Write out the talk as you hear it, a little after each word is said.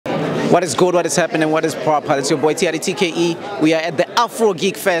What is good, what is happening, what is proper? It's your boy TKE. We are at the Afro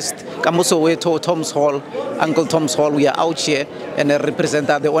Geek Fest. Kamuso Weto, Tom's Hall, Uncle Tom's Hall. We are out here and represent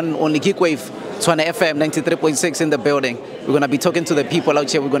the one and only Geek Wave, Twana FM 93.6 in the building. We're going to be talking to the people out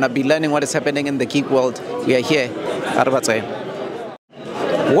here. We're going to be learning what is happening in the geek world. We are here.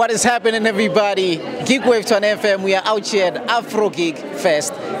 What is happening, everybody? Geek Wave Twana FM. We are out here at Afro Geek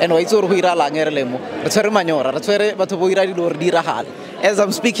Fest. And as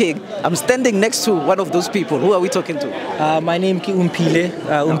I'm speaking, I'm standing next to one of those people. Who are we talking to? My name is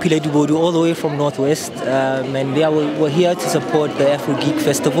Umpile Dubodu, all the way from Northwest. And yeah, we're here to support the Afro Geek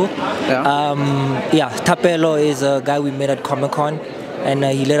Festival. Tapelo is a guy we met at Comic-Con. And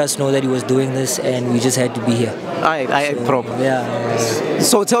he let us know that he was doing this, and we just had to be here.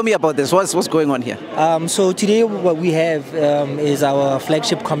 So tell me about this. What's going on here? So today what we have is our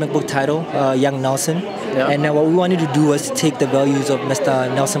flagship comic book title, Young Nelson. Yeah. And what we wanted to do was to take the values of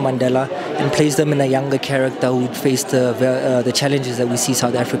Mr. Nelson Mandela and place them in a younger character who would face the challenges that we see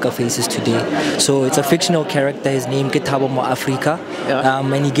South Africa faces today. So it's a fictional character. His name Ketabo Mo Africa. Yeah.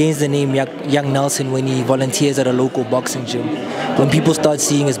 And he gains the name Young Nelson when he volunteers at a local boxing gym. When people start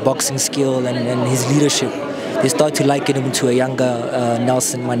seeing his boxing skill and his leadership, they start to liken him to a younger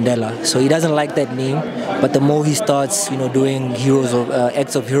Nelson Mandela. So he doesn't like that name, but the more he starts, doing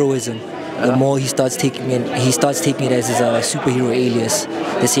acts of heroism, the more he starts taking it. He starts taking it as his superhero alias,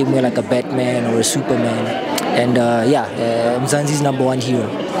 the same way like a Batman or a Superman. And Mzanzi's #1 hero.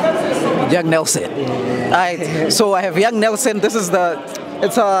 Young Nelson. Alright, so I have Young Nelson.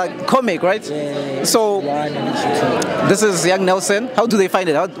 It's a comic, right? Yeah. So this is Young Nelson. How do they find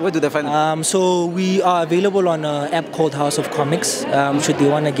it? Where do they find it? So we are available on an app called House of Comics. Should they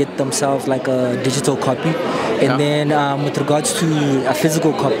want to get themselves like a digital copy, and then with regards to a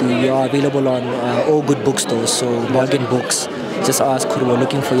physical copy, we are available on all good bookstores. So Morgan Books. Just ask who we're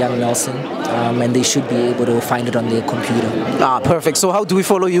looking for Young Nelson, and they should be able to find it on their computer. Perfect. So how do we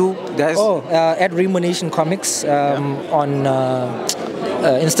follow you guys? At Rainbow Nation Comics on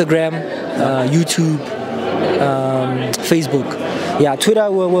Instagram, YouTube, Facebook. Yeah,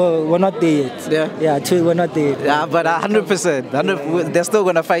 Twitter, we're not there yet. Yeah, Twitter, we're not there yet. Yeah, but 100%, they're still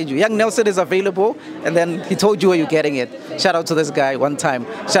going to find you. Young Nelson is available, and then he told you where you're getting it. Shout out to this guy one time.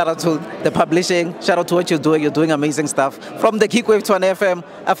 Shout out to the publishing. Shout out to what you're doing. You're doing amazing stuff. From the Geek Wave Twana FM,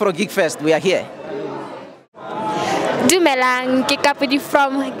 Afro Geek Fest, we are here. Dumelang, Kapudi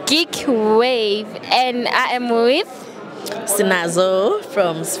from Geek Wave, and I am with Sinazo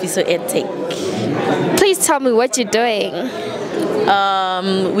from Sfiso EdTech. Please tell me what you're doing.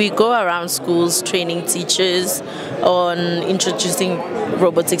 We go around schools training teachers on introducing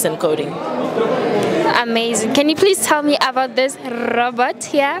robotics and coding. Amazing. Can you please tell me about this robot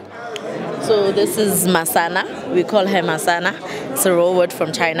here? So this is Masana. We call her Masana. It's a robot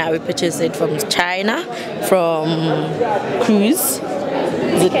from China. We purchased it from China, from Cruise.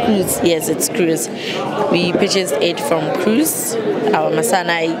 Is it Cruise? Yes, it's Cruise. We purchased it from Cruise. Our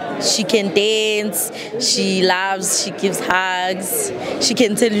Masana, she can dance, she loves, she gives hugs. She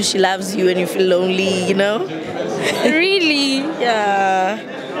can tell you she loves you when you feel lonely, Really? Yeah.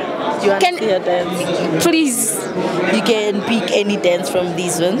 Do you want to see her dance? Please. You can pick any dance from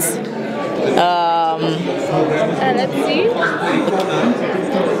these ones. Let's see.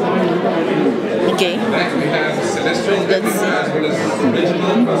 Okay. Let's see.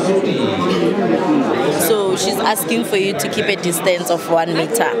 So she's asking for you to keep a distance of 1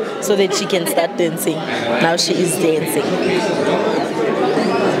 meter so that she can start dancing. Now she is dancing.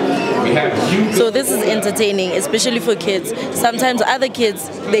 So this is entertaining, especially for kids. Sometimes other kids,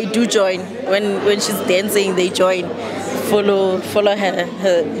 they do join. When she's dancing, they join. Follow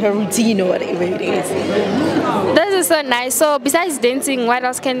her routine or whatever it is. This is so nice. So besides dancing, what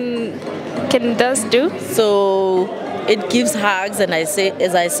else can this do? So it gives hugs, and as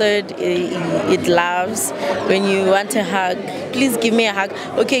I said, it loves. When you want a hug, please give me a hug.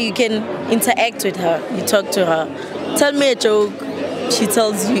 Okay, you can interact with her. You talk to her. Tell me a joke. She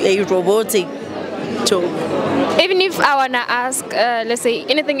tells you a robotic joke. Even if I wanna ask, let's say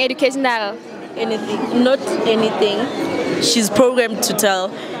anything educational. Anything, not anything. She's programmed to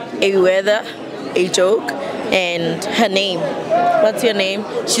tell a weather, a joke, and her name. What's your name?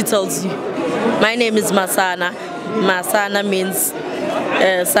 She tells you. My name is Masana. Masana means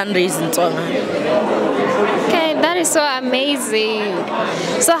sun rays in Tonga. Okay, that is so amazing.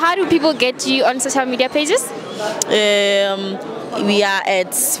 So how do people get you on social media pages? We are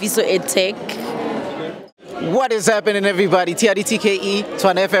at Sfiso EdTech. What is happening, everybody? TKE,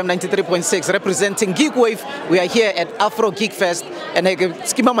 Twana FM 93.6, representing Geek Wave. We are here at Afro Geek Fest, and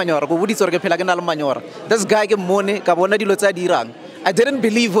this guy get money, kabona dilo tsa dirang. I didn't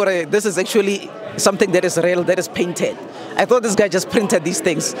believe this is actually something that is real, that is painted. I thought this guy just printed these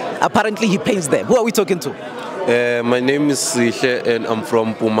things. Apparently he paints them. Who are we talking to? My name is Sihle and I'm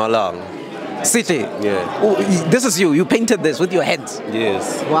from Pumalang. Sihle? Yeah. Oh, this is you. You painted this with your hands?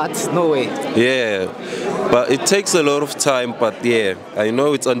 Yes. What? No way. Yeah. But it takes a lot of time, but yeah. I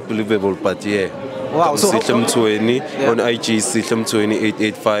know it's unbelievable, but yeah. Wow. So Sihlem20 on IG,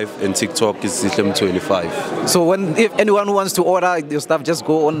 Sihlem20885, and TikTok is Sihlem25. So if anyone wants to order your stuff, just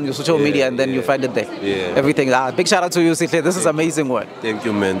go on your social media and then you find it there. Yeah. Everything. Big shout out to you, Sihle. This is amazing work. Thank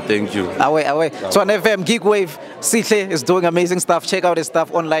you, man. Thank you. Away. So on FM, Geek Wave, Sihle is doing amazing stuff. Check out his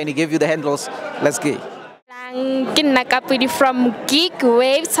stuff online. He gave you the handles. Let's go. Kapudi from Geek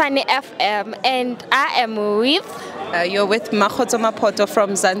Wave, Tshwane FM, and I am with... You're with Makgotso Mapoto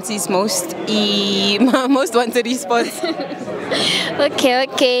from Zanzi's most wanted esports.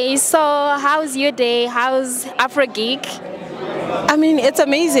 Okay. So how's your day? How's Afro Geek? I mean, it's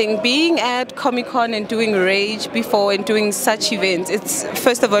amazing being at Comic-Con and doing Rage before and doing such events.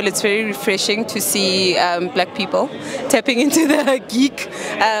 First of all, it's very refreshing to see black people tapping into the geek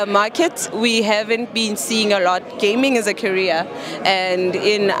market. We haven't been seeing a lot. Gaming is a career, and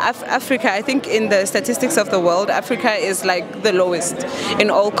in Africa, I think in the statistics of the world, Africa is like the lowest in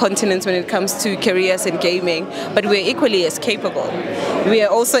all continents when it comes to careers in gaming. But we're equally as capable. We are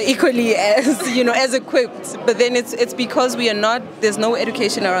also equally as as equipped. But then it's because we are not. There's no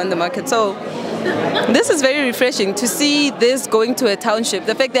education around the market. So this is very refreshing to see this going to a township.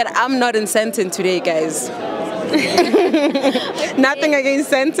 The fact that I'm not in Sandton today, guys. Nothing against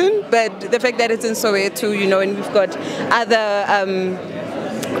Sandton, but the fact that it's in Soweto, and we've got other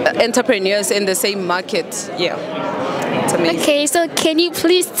entrepreneurs in the same market. Yeah, it's amazing. Okay, so can you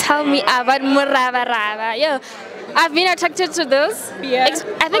please tell me about Murabaraba? Yeah. I've been attracted to this. Yeah.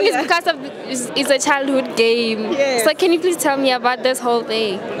 I think it's because of it's a childhood game. Yes. So can you please tell me about this whole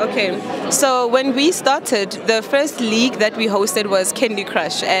thing? Okay. So when we started, the first league that we hosted was Candy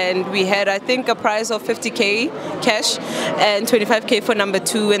Crush, and we had I think a prize of 50k cash and 25k for number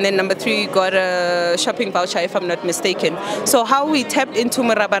 2, and then number 3 got a shopping voucher if I'm not mistaken. So how we tapped into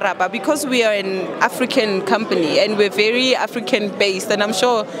Murabaraba, because we are an African company and we're very African based, and I'm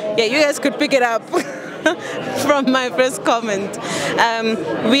sure you guys could pick it up. From my first comment,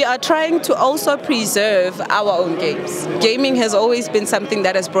 we are trying to also preserve our own games. Gaming has always been something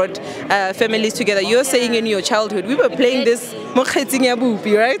that has brought families together. You're saying in your childhood, we were playing this Mokgeting ya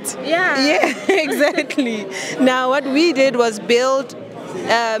Bupi, right? Yeah, exactly. Now what we did was build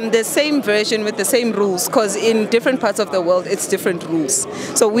the same version with the same rules, because in different parts of the world it's different rules.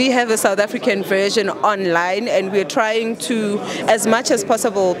 So we have a South African version online, and we're trying to, as much as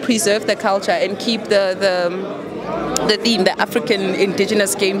possible, preserve the culture and keep the theme, the African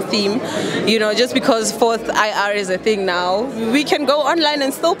indigenous game theme. Just because 4th IR is a thing now, we can go online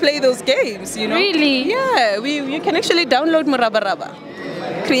and still play those games. Really? Yeah, you can actually download Murabaraba,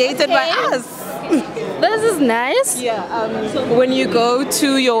 created by us. This is nice. Yeah. When you go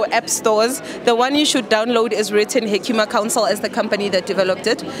to your app stores, the one you should download is written Hekima Council as the company that developed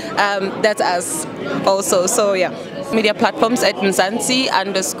it. That's us also. So yeah. Media platforms at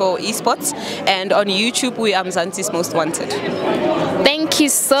Mzansi_esports, and on YouTube we are Mzansi's Most Wanted. Thank you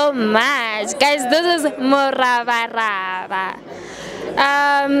so much, guys. This is Murabaraba.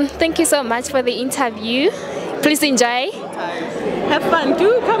 Thank you so much for the interview. Please enjoy. Have fun.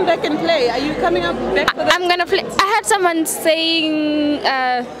 Do come back and play. Are you coming up back for that? I'm gonna play. I heard someone saying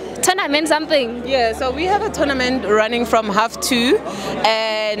tournament something. Yeah, so we have a tournament running from 2:30,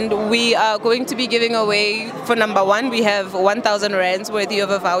 and we are going to be giving away, for number 1, we have 1,000 rands worthy of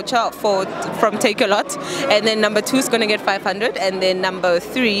a voucher from Take a Lot, and then number 2 is going to get 500, and then number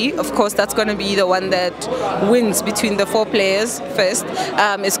 3, of course, that's going to be the one that wins between the 4 players first,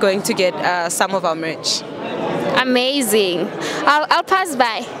 is going to get some of our merch. Amazing. I'll pass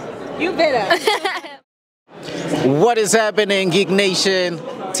by. You better. What is happening, Geek Nation?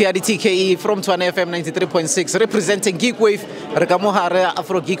 TKE from Tshwane FM 93.6, representing Geek Wave, Rekamohare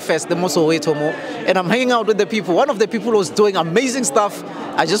Afro Geek Fest, the Soweto, and I'm hanging out with the people. One of the people who's doing amazing stuff.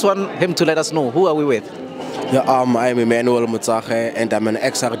 I just want him to let us know. Who are we with? Yeah, I'm Emmanuel Mutsache, and I'm an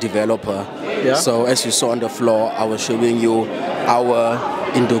XR developer. Yeah. So as you saw on the floor, I was showing you our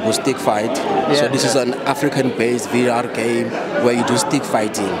Indugu stick fight. Yeah, so this is an African-based VR game where you do stick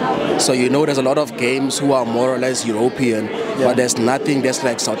fighting. So there's a lot of games who are more or less European, but there's nothing that's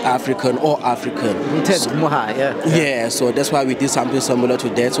like South African or African. So that's why we did something similar to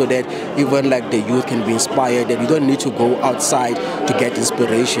that, so that even like the youth can be inspired, that you don't need to go outside to get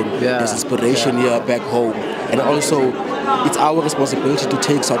inspiration. There's inspiration here back home. And also it's our responsibility to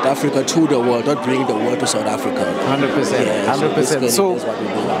take South Africa to the world, not bring the world to South Africa. 100%. Yeah,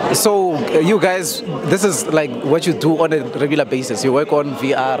 100%. So you guys, this is like what you do on a regular basis. You work on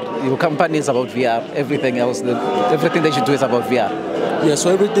VR. Your company is about VR. Everything else, everything that you do is about VR. Yeah, so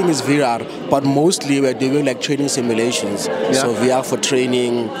everything is VR, but mostly we're doing like training simulations. Yeah. So VR for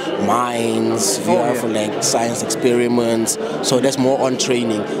training mines, VR for like science experiments. So that's more on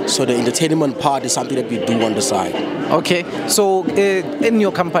training. So the entertainment part is something that we do on the side. Okay, so in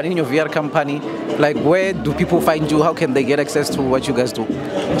your company, in your VR company, like where do people find you? How can they get access to what you guys do?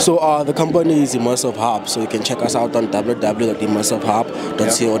 So the company is Immersive Hub, so you can check us out on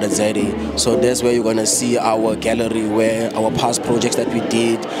www.immersivehub.co.za. So that's where you're going to see our gallery, where our past projects that we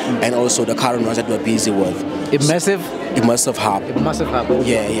did, and also the current ones that we're busy with. Immersive Hub. Immersive Hub.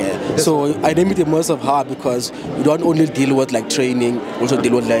 Okay. Yeah. So I named it Immersive Hub because we don't only deal with like training, also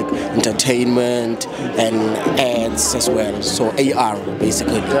deal with like entertainment and ads as well. So AR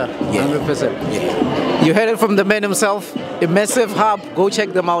basically. Yeah. 100%. Yeah. You heard it from the man himself. Immersive Hub. Go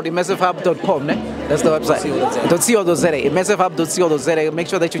check them out. Immersivehub.com. That's the website. .co.za. Immersivehub.co.za. Make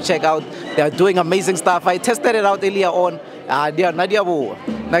sure that you check out. They are doing amazing stuff. I tested it out earlier on.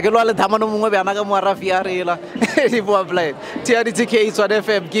 TRDTK, it's on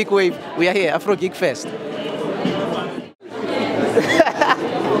FM, Geek Wave. We are here, Afro Geek Fest.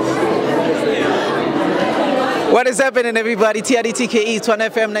 What is happening, everybody? TRDTK, it's on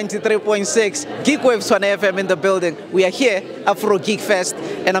FM 93.6. Geek Wave, it's on FM in the building. We are here, Afro Geek Fest,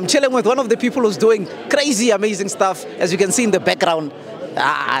 and I'm chilling with one of the people who's doing crazy, amazing stuff, as you can see in the background.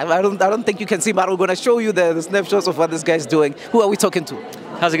 I don't think you can see, but we're going to show you the snapshots of what this guy's doing. Who are we talking to?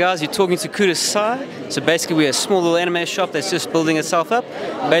 How's it, guys? You're talking to Kudasai. So basically we're a small little anime shop that's just building itself up.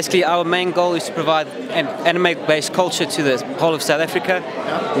 Basically our main goal is to provide an anime-based culture to the whole of South Africa.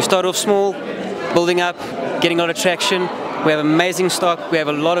 We start off small, building up, getting a lot of traction. We have amazing stock, we have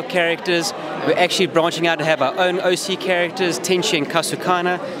a lot of characters. We're actually branching out to have our own OC characters, Tenchi and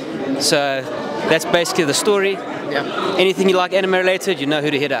Kasukana. So that's basically the story. Yeah. Anything you like anime related, you know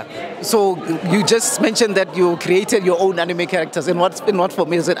who to hit up. So you just mentioned that you created your own anime characters. In what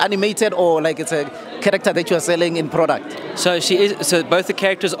form? Is it animated or like it's a character that you are selling in product? So both the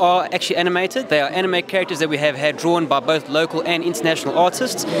characters are actually animated. They are anime characters that we have had drawn by both local and international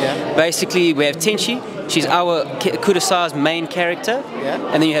artists. Yeah. Basically, we have Tenchi. She's our Kudasai's main character.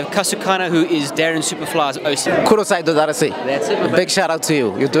 Yeah. And then you have Kasukana, who is Darren Superfly's OC. Kudasai Dodarase. That's it. Big shout out to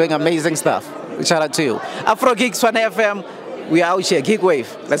you. You're doing amazing stuff. Shout out to you. Afro Geeks on FM. We are out here. Geek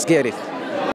Wave. Let's get it.